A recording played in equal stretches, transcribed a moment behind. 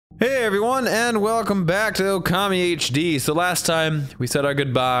Hey everyone, and welcome back to Okami HD. So last time we said our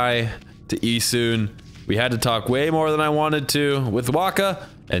goodbye to Isun. We had to talk way more than I wanted to with Waka,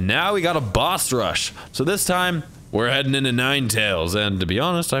 and now we got a boss rush. So this time we're heading into Ninetails, and to be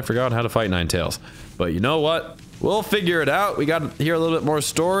honest, I forgot how to fight Ninetails. But you know what? We'll figure it out. We got to hear a little bit more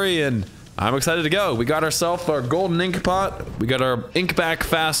story, and I'm excited to go. We got ourselves our golden ink pot. We got our ink back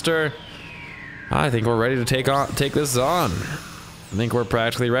faster. I think we're ready to take this on. I think we're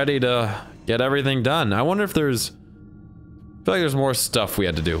practically ready to get everything done. I wonder if I feel like there's more stuff we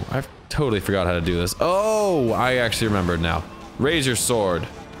had to do. I totally forgot how to do this. Oh, I actually remembered now. Raise your sword.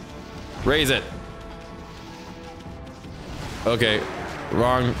 Raise it. Okay,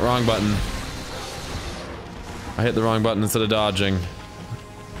 wrong button. I hit the wrong button instead of dodging.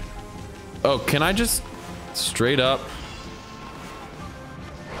 Oh, can I just straight up?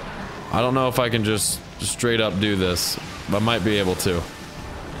 I don't know if I can just straight up do this. I might be able to.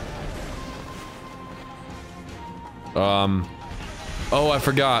 Oh, I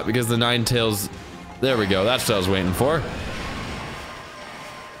forgot because the Ninetails. There we go. That's what I was waiting for.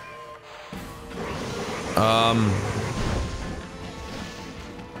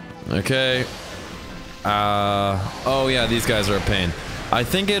 Okay. Oh yeah, these guys are a pain. I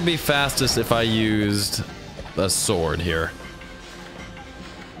think it'd be fastest if I used a sword here.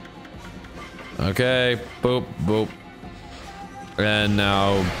 Okay. Boop, boop. And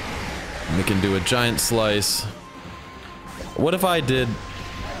now we can do a giant slice. What if I did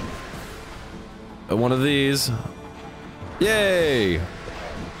one of these? Yay!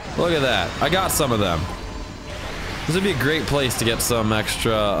 Look at that. I got some of them. This would be a great place to get some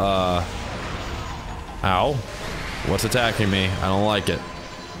extra, Ow. What's attacking me? I don't like it.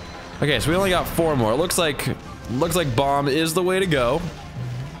 Okay, so we only got 4 more. It looks like bomb is the way to go.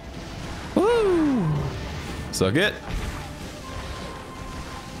 Woo! Suck it.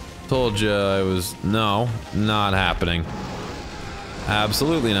 Told you it was not happening.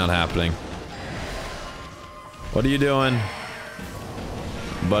 Absolutely not happening. What are you doing,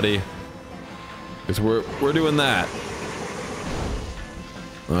 buddy? Because we're doing that.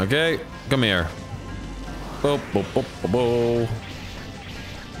 Okay, come here. Boop, boop, boop, boop, boop.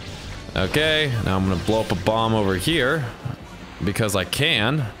 Okay, now I'm gonna blow up a bomb over here because I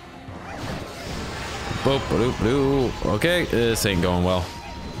can. Boop, boop, boop. Okay, this ain't going well.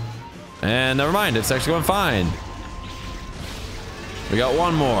 And never mind, it's actually going fine. We got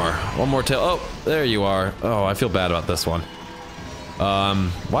one more tail. Oh, there you are. Oh, I feel bad about this one.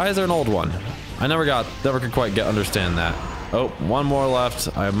 Why is there an old one? I never could quite understand that. Oh, one more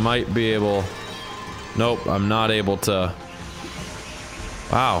left. I might be able. Nope, I'm not able to.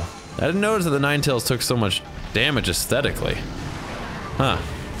 Wow, I didn't notice that the Ninetails took so much damage aesthetically. Huh,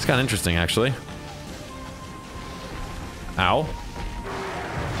 it's kind of interesting actually. Ow.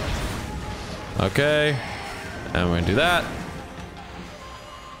 Okay, and we're gonna do that.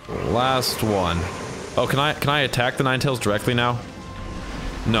 Last one. Oh, can I attack the Ninetails directly now?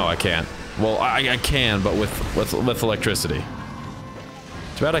 No, I can't. Well, I can, but with electricity.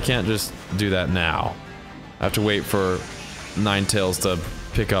 Too bad I can't just do that now. I have to wait for Ninetails to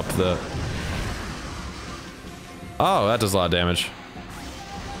pick up the. Oh, that does a lot of damage.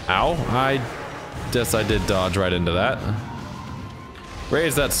 Ow! I guess I did dodge right into that.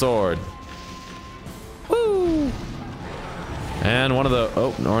 Raise that sword. Woo! And one of the,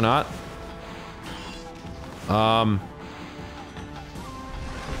 oh, or not.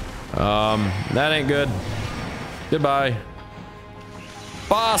 That ain't good. Goodbye.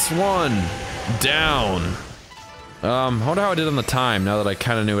 Boss 1 down. I wonder how I did on the time now that I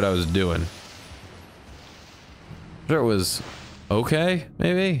kind of knew what I was doing. Sure it was okay,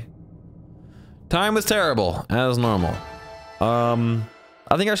 maybe? Time was terrible, as normal.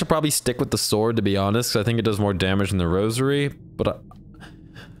 I think I should probably stick with the sword, to be honest, because I think it does more damage than the rosary, but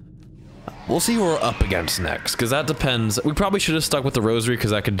we'll see who we're up against next, because that depends. We probably should have stuck with the rosary,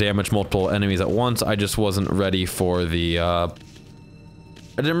 because that could damage multiple enemies at once. I just wasn't ready for the, I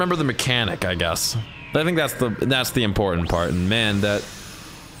didn't remember the mechanic, I guess. But I think that's the important part, and man, that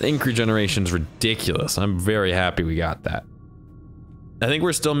ink regeneration is ridiculous. I'm very happy we got that. I think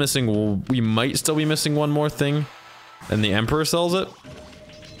we're still missing, we might still be missing one more thing, and the Emperor sells it.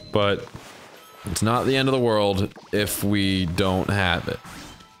 But it's not the end of the world if we don't have it.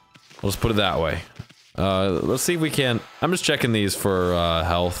 Let's put it that way. Let's see if we can. I'm just checking these for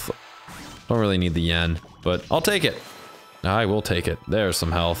health. Don't really need the yen, but I'll take it. I will take it. There's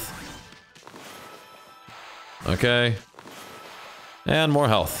some health. Okay. And more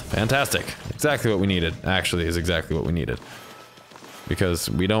health. Fantastic. Exactly what we needed. Actually, is exactly what we needed. Because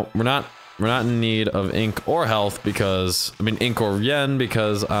we're not We're not in need of ink or health because, I mean, ink or yen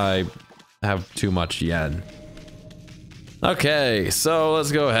because I have too much yen. Okay, so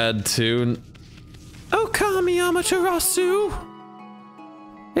let's go ahead to Okami Amaterasu.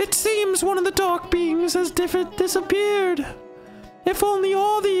 It seems one of the dark beings has disappeared. If only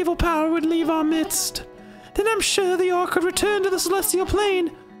all the evil power would leave our midst, then I'm sure the orc could return to the celestial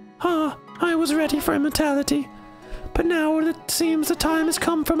plane. I was ready for immortality, but now it seems the time has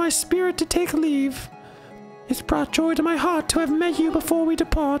come for my spirit to take leave. It's brought joy to my heart to have met you before we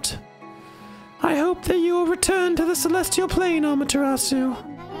depart. I hope that you will return to the celestial plane, Amaterasu,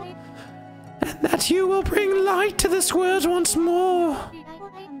 and that you will bring light to this world once more.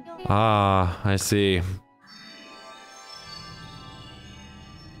 Ah, I see.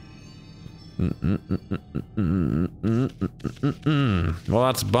 Well,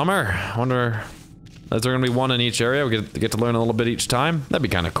 that's a bummer. I wonder, is there gonna be one in each area? We get to learn a little bit each time? That'd be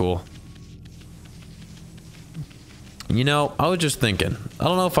kind of cool. You know, I was just thinking. I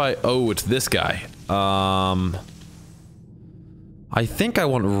don't know if it's this guy. I think I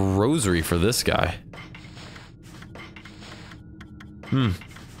want rosary for this guy.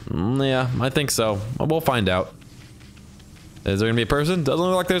 Yeah, I think so. We'll find out. Is there gonna be a person? Doesn't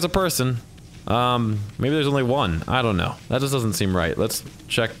look like there's a person. Maybe there's only one. I don't know. That just doesn't seem right. Let's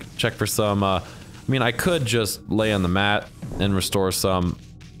check for some, I mean, I could just lay on the mat and restore some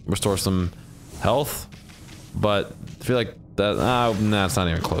health, but I feel like that, nah, it's not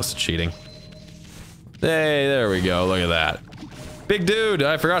even close to cheating. Hey, there we go. Look at that. Big dude,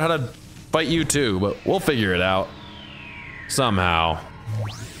 I forgot how to fight you too, but we'll figure it out. Somehow.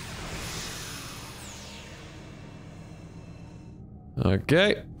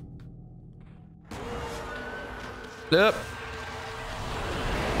 Okay. Yep.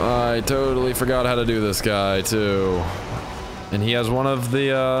 I totally forgot how to do this guy too. And he has one of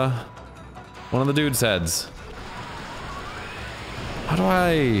the dude's heads. How do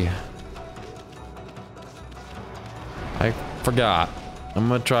I forgot. I'm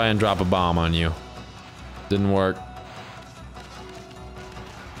gonna try and drop a bomb on you. Didn't work.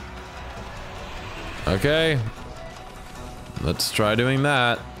 Okay. Let's try doing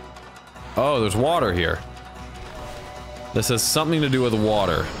that. Oh, there's water here. This has something to do with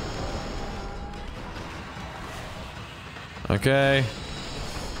water. Okay.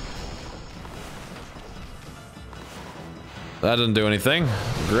 That didn't do anything.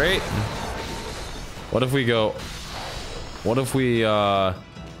 Great. What if we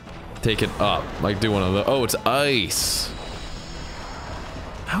take it up? Like do one of the, oh, it's ice.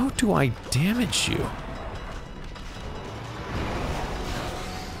 How do I damage you?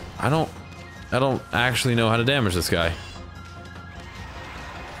 I don't actually know how to damage this guy.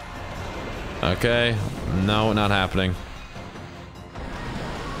 Okay, no, not happening.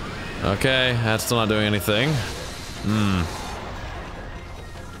 Okay, that's still not doing anything.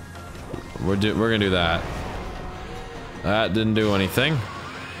 We're gonna do that. That didn't do anything.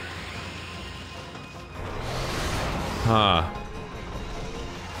 Huh.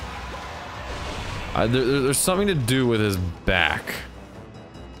 There's something to do with his back.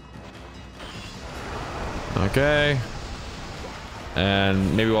 Okay.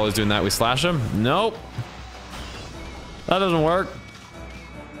 And maybe while he's doing that, we slash him? Nope. That doesn't work.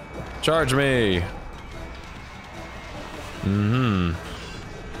 Charge me.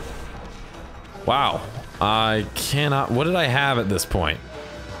 Wow. I cannot. What did I have at this point?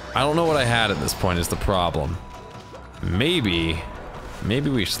 I don't know what I had at this point is the problem. Maybe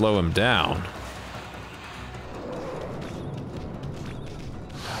we slow him down.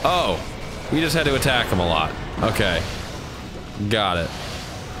 Oh. We just had to attack him a lot. Okay. Got it.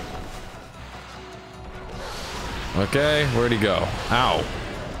 Okay, where'd he go? Ow.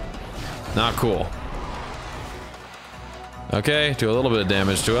 Not cool. Okay, do a little bit of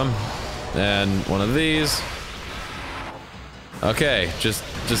damage to him. And one of these. Okay, just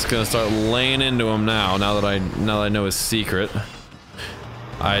gonna start laying into him now that I know his secret.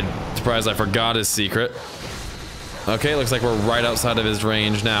 I'm surprised I forgot his secret. Okay, looks like we're right outside of his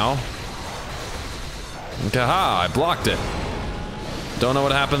range now. Haha, I blocked it. Don't know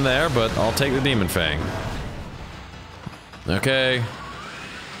what happened there, but I'll take the Demon Fang. Okay.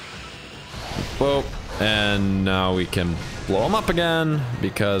 Whoa. And now we can blow him up again,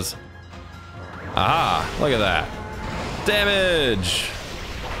 because... Aha! Look at that. Damage!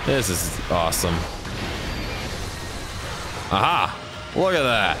 This is awesome. Aha! Look at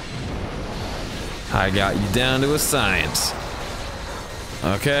that. I got you down to a science.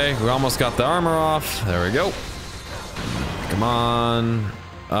 Okay, we almost got the armor off. There we go. Come on.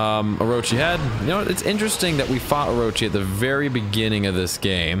 Orochi head. You know what? It's interesting that we fought Orochi at the very beginning of this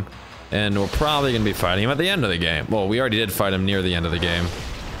game. And we're probably gonna be fighting him at the end of the game. Well, we already did fight him near the end of the game.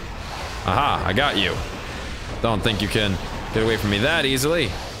 Aha, I got you. Don't think you can get away from me that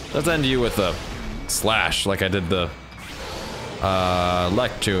easily. Let's end you with a slash like I did the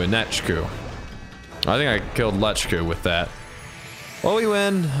Lechku and Nechku. I think I killed Lechku with that. Well, we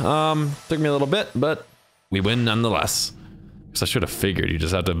win. Took me a little bit, but we win nonetheless. Because I should have figured you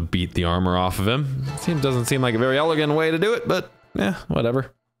just have to beat the armor off of him. Doesn't seem like a very elegant way to do it, but yeah,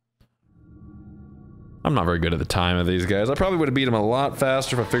 whatever. I'm not very good at the time of these guys. I probably would have beat him a lot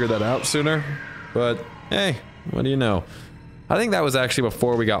faster if I figured that out sooner. But hey, what do you know? I think that was actually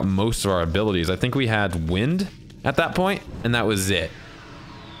before we got most of our abilities. I think we had wind at that point, and that was it.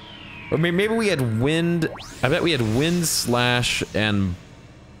 Or maybe we had wind. I bet we had wind, slash, and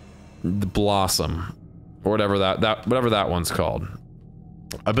the blossom, or whatever whatever that one's called.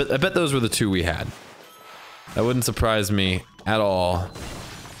 I bet those were the two we had. That wouldn't surprise me at all.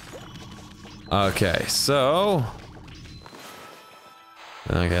 Okay, so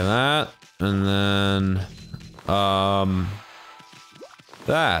okay, that, and then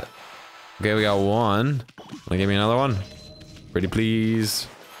that. Okay, we got one. Wanna give me another one? Pretty please.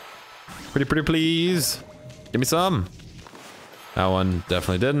 Pretty please. Give me some. That one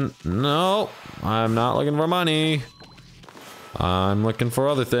definitely didn't. No, I'm not looking for money. I'm looking for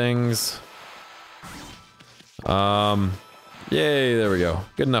other things. Yay, there we go.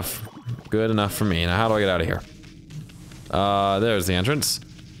 Good enough. Good enough for me. Now how do I get out of here? There's the entrance.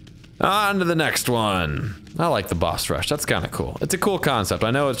 On to the next one. I like the boss rush. That's kind of cool. It's a cool concept.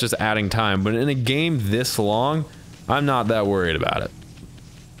 I know it's just adding time, but in a game this long, I'm not that worried about it.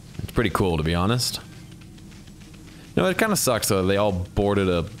 It's pretty cool, to be honest. You know, it kind of sucks, though. They all boarded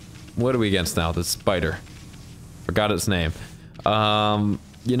a... What are we against now? The spider. Forgot its name.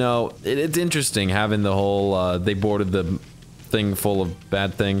 You know, it's interesting having the whole, they boarded the thing full of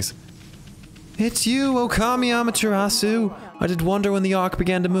bad things. It's you, Okami Amaterasu. I did wonder when the ark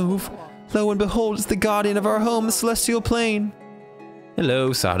began to move. Lo and behold, it's the guardian of our home, the celestial plane.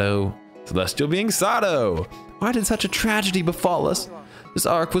 Hello, Sato. Celestial being Sato. Why did such a tragedy befall us? This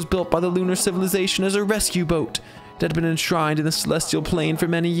ark was built by the lunar civilization as a rescue boat. It had been enshrined in the celestial plane for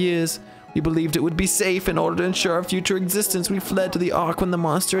many years. We believed it would be safe. In order to ensure our future existence, we fled to the ark when the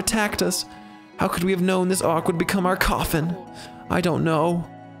monster attacked us. How could we have known this ark would become our coffin? I don't know.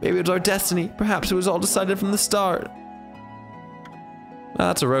 Maybe it was our destiny. Perhaps it was all decided from the start.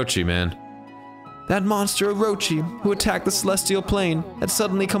 That's Orochi, man. That monster Orochi, who attacked the celestial plane, had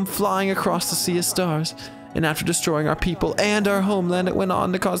suddenly come flying across the sea of stars. And after destroying our people and our homeland, it went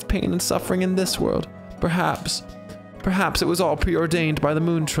on to cause pain and suffering in this world. Perhaps it was all preordained by the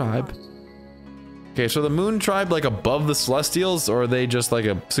Moon Tribe. Okay, so the Moon Tribe, like, above the Celestials, or are they just like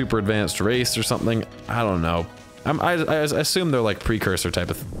a super advanced race or something? I don't know. I assume they're like precursor type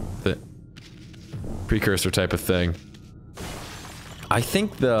of thing. I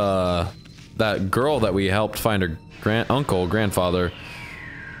think that girl that we helped find her grandfather,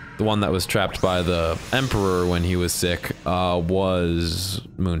 the one that was trapped by the Emperor when he was sick, was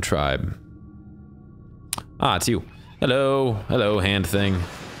Moon Tribe. Ah, it's you. Hello, hand thing.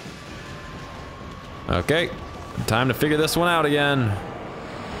 Okay, time to figure this one out again.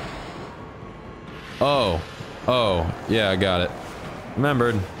 Oh, yeah, I got it.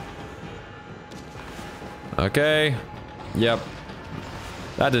 Remembered. Okay, yep.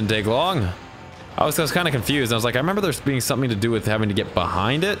 That didn't take long. I was kind of confused. I was like, I remember there's being something to do with having to get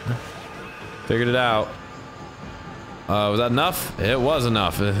behind it. Figured it out. Was that enough? It was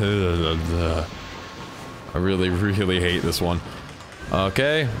enough. I really hate this one.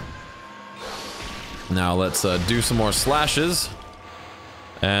 Okay. Now let's do some more slashes.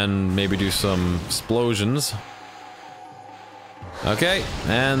 And maybe do some explosions. Okay,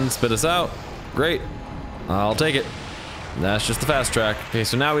 and spit us out. Great. I'll take it. That's just the fast track. Okay,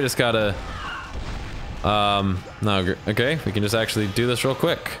 so now we just gotta... no, okay, we can just actually do this real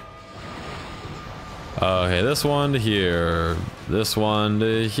quick. Okay, this one to here. This one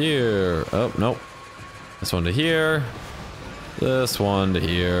to here. Oh, nope. This one to here. This one to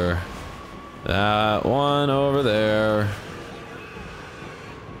here. That one over there.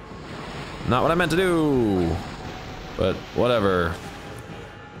 Not what I meant to do. But whatever.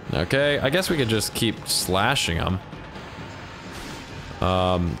 Okay, I guess we could just keep slashing them.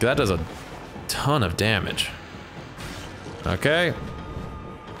 That does a ton of damage. Okay.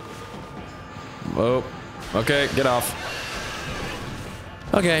 Oh, okay, get off.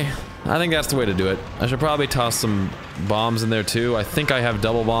 Okay, I think that's the way to do it. I should probably toss some bombs in there too. I think I have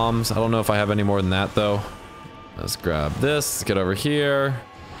double bombs. I don't know if I have any more than that though. Let's grab this, get over here.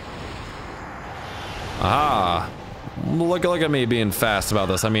 Aha! Look at me being fast about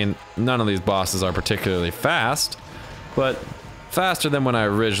this. I mean, none of these bosses are particularly fast, but faster than when I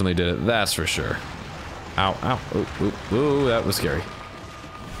originally did it, that's for sure. Ow, ow, ooh, ooh, ooh, that was scary.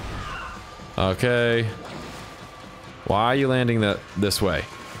 Okay. Why are you landing that this way?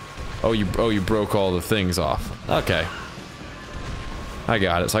 Oh, you broke all the things off. Okay. I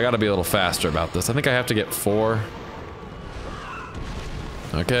got it, so I gotta be a little faster about this. I think I have to get 4.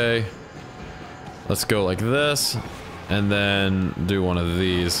 Okay. Let's go like this, and then do one of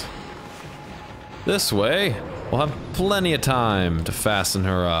these. This way, we'll have plenty of time to fasten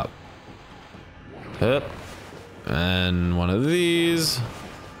her up. Yep. And one of these.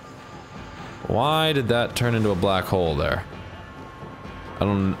 Why did that turn into a black hole there? I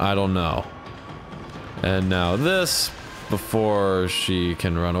don't know. And now this, before she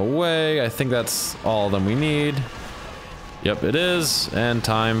can run away. I think that's all that we need. Yep, it is. And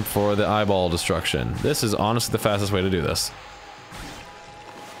time for the eyeball destruction. This is honestly the fastest way to do this.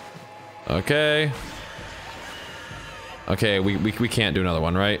 Okay. Okay, we can't do another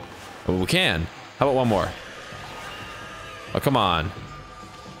one, right? Oh, we can. How about one more? Oh, come on.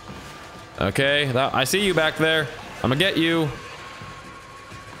 Okay, I see you back there. I'm gonna get you.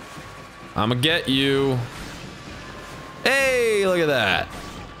 I'm gonna get you. Hey, look at that.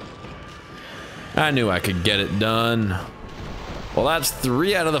 I knew I could get it done. Well, that's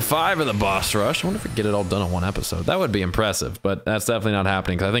 3 out of the 5 of the boss rush. I wonder if we could get it all done in one episode. That would be impressive, but that's definitely not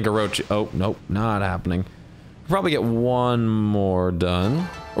happening because I think Orochi... Oh, nope, not happening. Probably get one more done.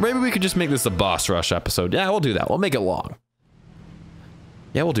 Or maybe we could just make this a boss rush episode. Yeah, we'll do that. We'll make it long.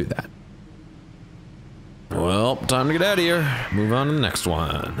 Yeah, we'll do that. Well, time to get out of here. Move on to the next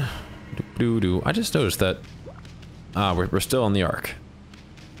one. I just noticed that... we're still on the Ark.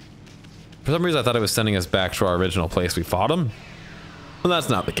 For some reason, I thought it was sending us back to our original place we fought him. Well, that's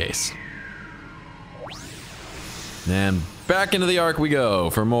not the case. And back into the Ark we go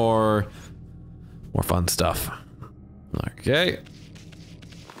for more fun stuff. Okay.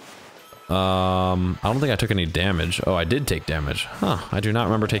 I don't think I took any damage. Oh, I did take damage. Huh, I do not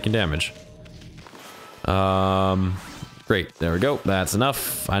remember taking damage. Great, there we go. That's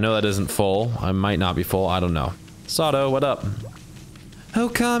enough. I know that isn't full. I might not be full, I don't know. Sato, what up?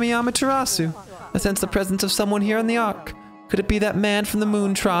 Okami Amaterasu. I sense the presence of someone here on the Ark. Could it be that man from the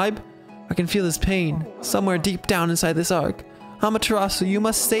Moon Tribe? I can feel his pain, somewhere deep down inside this Ark. Amaterasu, you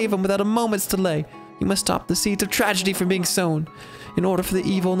must save him without a moment's delay. You must stop the seeds of tragedy from being sown. In order for the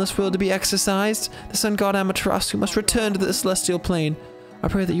evil in this world to be exorcised, the sun god Amaterasu must return to the celestial plane. I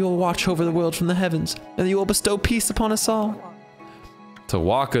pray that you will watch over the world from the heavens, and that you will bestow peace upon us all.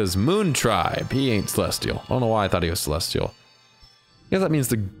 Tawaka's Moon Tribe. He ain't celestial. I don't know why I thought he was celestial. I guess that means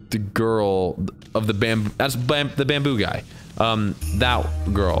the girl of the bamboo. That's the bamboo guy. That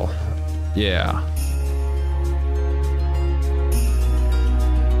girl. Yeah.